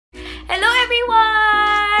Hello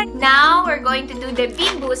everyone! Now we're going to do the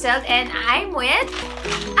Bean Boozled and I'm with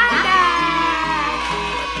Ada!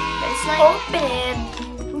 Let's open!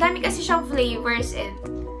 Ang dami kasi siyang flavors eh.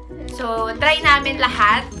 So, try namin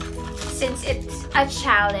lahat since it's a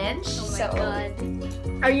challenge. Oh my God.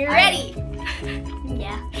 Are you ready?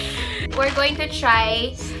 Yeah. We're going to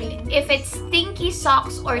try if it's Stinky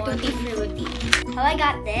Socks or Tutti Frutti. Oh, I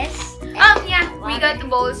got this. Yeah, we got the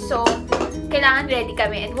bowls, so kailangan ready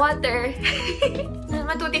kami. And water.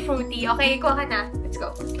 Mga Tutti Frutti. Okay, kuha ka na. Let's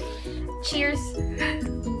go. Cheers!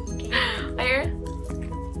 Okay.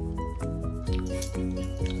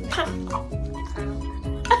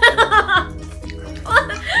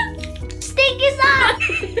 Stinky Socks!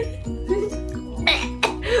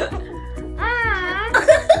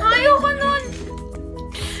 Ayoko nun!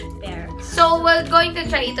 There. So, we're going to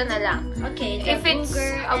try ito na lang. Okay, If it's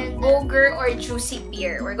a booger or juicy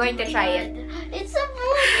pear, we're going to try it. It's a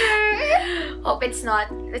booger! Hope it's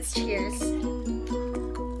not. Let's cheers.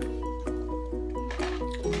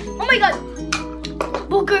 Oh my God!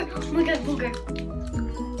 Booger! Oh my God, booger!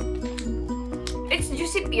 It's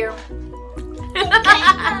juicy pear.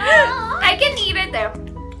 I can eat it there.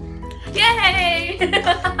 Yay!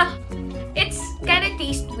 It's kind of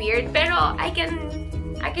tastes weird, pero I can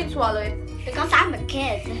swallow it. Because I'm a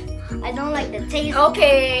kid. I don't like the taste.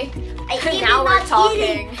 Okay. Now we're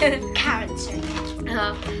talking. Carrots.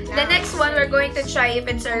 The next one we're going to try if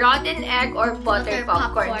it's a rotten egg or butter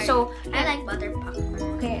popcorn. So I like butter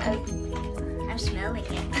popcorn. okay, I'm smelling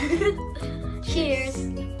it. Cheers.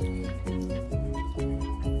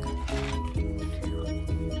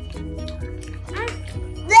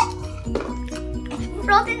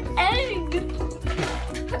 Rotten egg.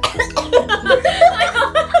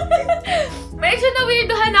 Medyo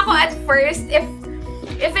na-weirduhan ako at first if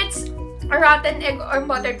it's a rotten egg or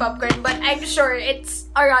butter popcorn, but I'm sure it's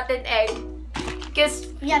a rotten egg. Because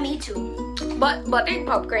Yeah, me too. buttered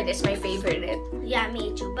popcorn is my favorite. Yeah,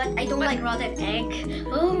 me too. But I don't like rotten egg.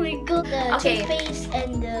 Oh my God. The Okay. toothpaste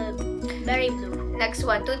and the berry blue. Next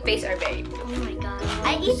one, toothpaste or berry blue. Oh my God.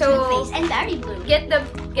 I eat So, toothpaste and berry blue. Get the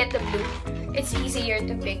blue. It's easier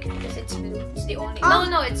to pick because it's blue. It's the only. Oh.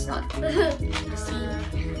 No, it's not.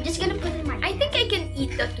 I'm just gonna put it in my. I think I can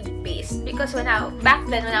eat the toothpaste because back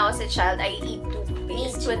then when I was a child, I eat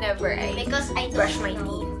toothpaste whenever I Because I don't brush my know.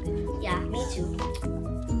 teeth. Yeah, me too.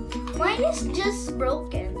 Mine is just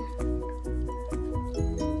broken.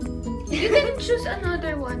 You can choose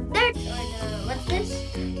another one. There. What's this?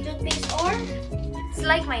 Toothpaste or It's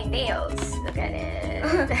like my nails. Look at it.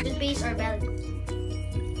 toothpaste or belly?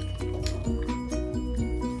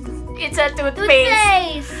 It's a toothpaste,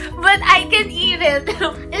 Toothpaste. but I can eat it.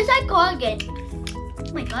 It's like Colgate. Oh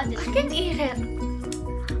my God, this I can eat it.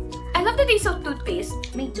 I love the taste of toothpaste.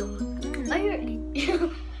 Me too. Are you?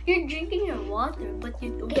 You're drinking your water, but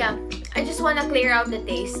you don't. Yeah, I just want to clear out the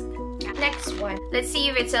taste. Next one. Let's see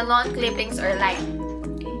if it's a lawn clippings or lime.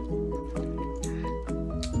 Okay.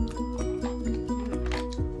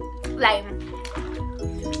 Lime.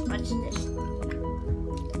 What's this?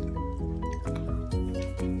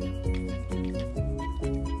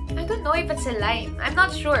 I don't know if it's a lime. I'm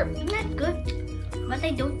not sure. Isn't that good? But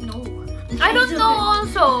I don't know. I don't know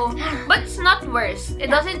also. But it's not worse. It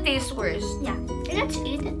doesn't taste worse. Yeah. Let's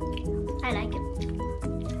eat it. I like it.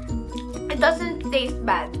 It doesn't taste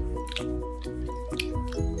bad.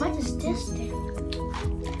 What is this thing?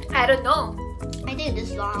 I don't know. I think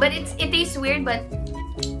this long. But it tastes weird, but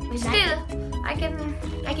We like still, I can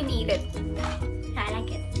eat it. I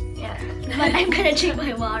like it. Yeah. But I'm gonna drink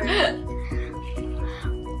my water.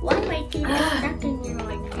 Why my teeth is stuck in your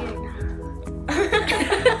like beard?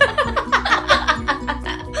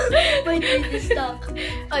 My teeth is stuck.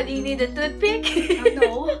 Oh, do you need a toothpick?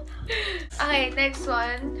 No. Okay, next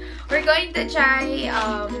one. We're going to try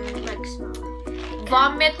Like smell.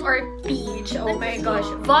 vomit or peach. Oh my gosh.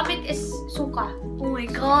 Vomit is suka. Oh my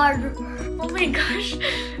God. Oh my gosh.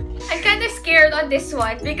 I'm kind of scared on this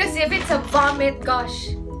one because if it's a vomit,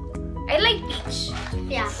 gosh. I like peach.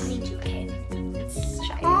 Yeah, me too. Okay, let's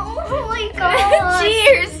try it. Oh my God.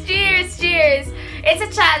 Cheers! Cheers! Cheers! It's a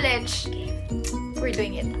challenge. Okay, we're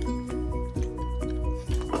doing it.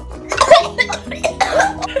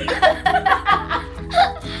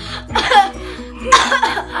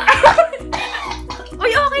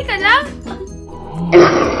 Uy, okay ka lang?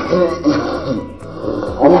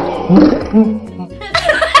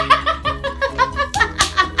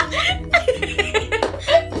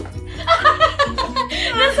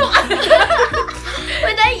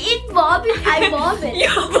 When I eat vomit, I vomit. You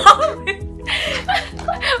vomit.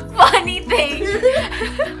 Funny thing.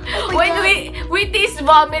 Oh my When God. we taste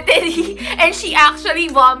vomited and she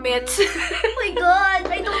actually vomits. Oh my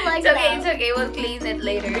god, I don't like It's okay, that. it's okay. We'll clean it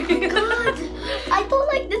later. God, I don't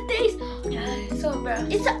like the taste. Sobra.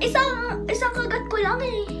 Isang kagat ko lang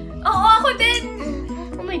eh. Oo, ako din.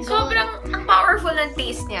 Oh my god. Sobrang ang powerful ng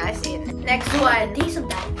taste niya, as in. Next one. Taste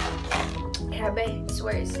of that. Grabe, it's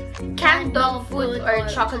worse. Canned dog food or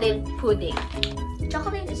chocolate pudding?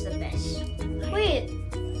 Chocolate is the best. Wait,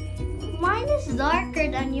 mine is darker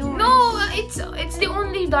than yours. No, it's the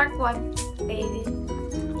only dark one. Okay.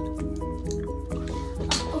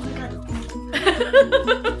 Oh my god.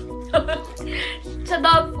 It's a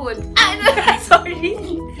dog food. Sorry.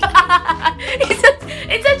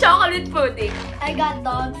 it's a chocolate pudding. I got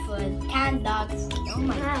dog food. Canned dog food. Oh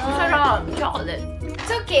my god. Sarap, chocolate.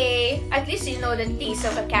 It's okay. At least you know the taste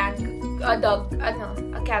of a canned dog food.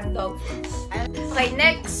 Okay,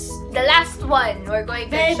 next, the last one. We're going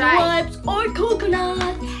to Baby try. wipes or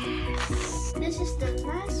coconut. This is the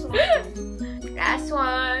last one. Last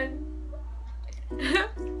one.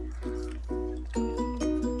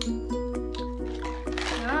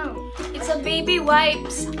 Wow. It's a baby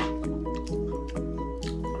wipes.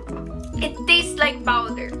 It tastes like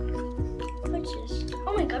powder. What's this?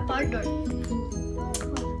 Oh my god, powder.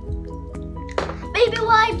 Baby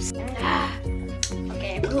wipes.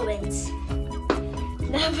 Okay, who wins?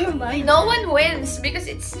 Never mind. No one wins because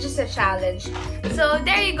it's just a challenge. So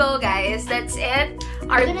there you go, guys. That's it.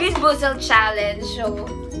 Our Boozled challenge. So,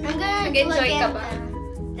 I'm gonna nag-enjoy ka ba?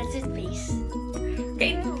 That's it, please.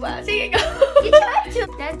 Okay, ba? Sige, go. You tried to.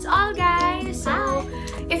 That's all, guys. So,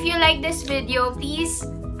 if you like this video, please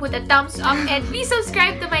put a thumbs up and please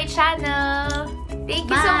subscribe to my channel.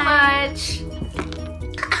 Thank you so Bye. much.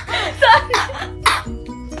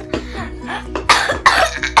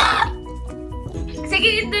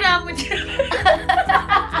 Sige, ito na mo dyan.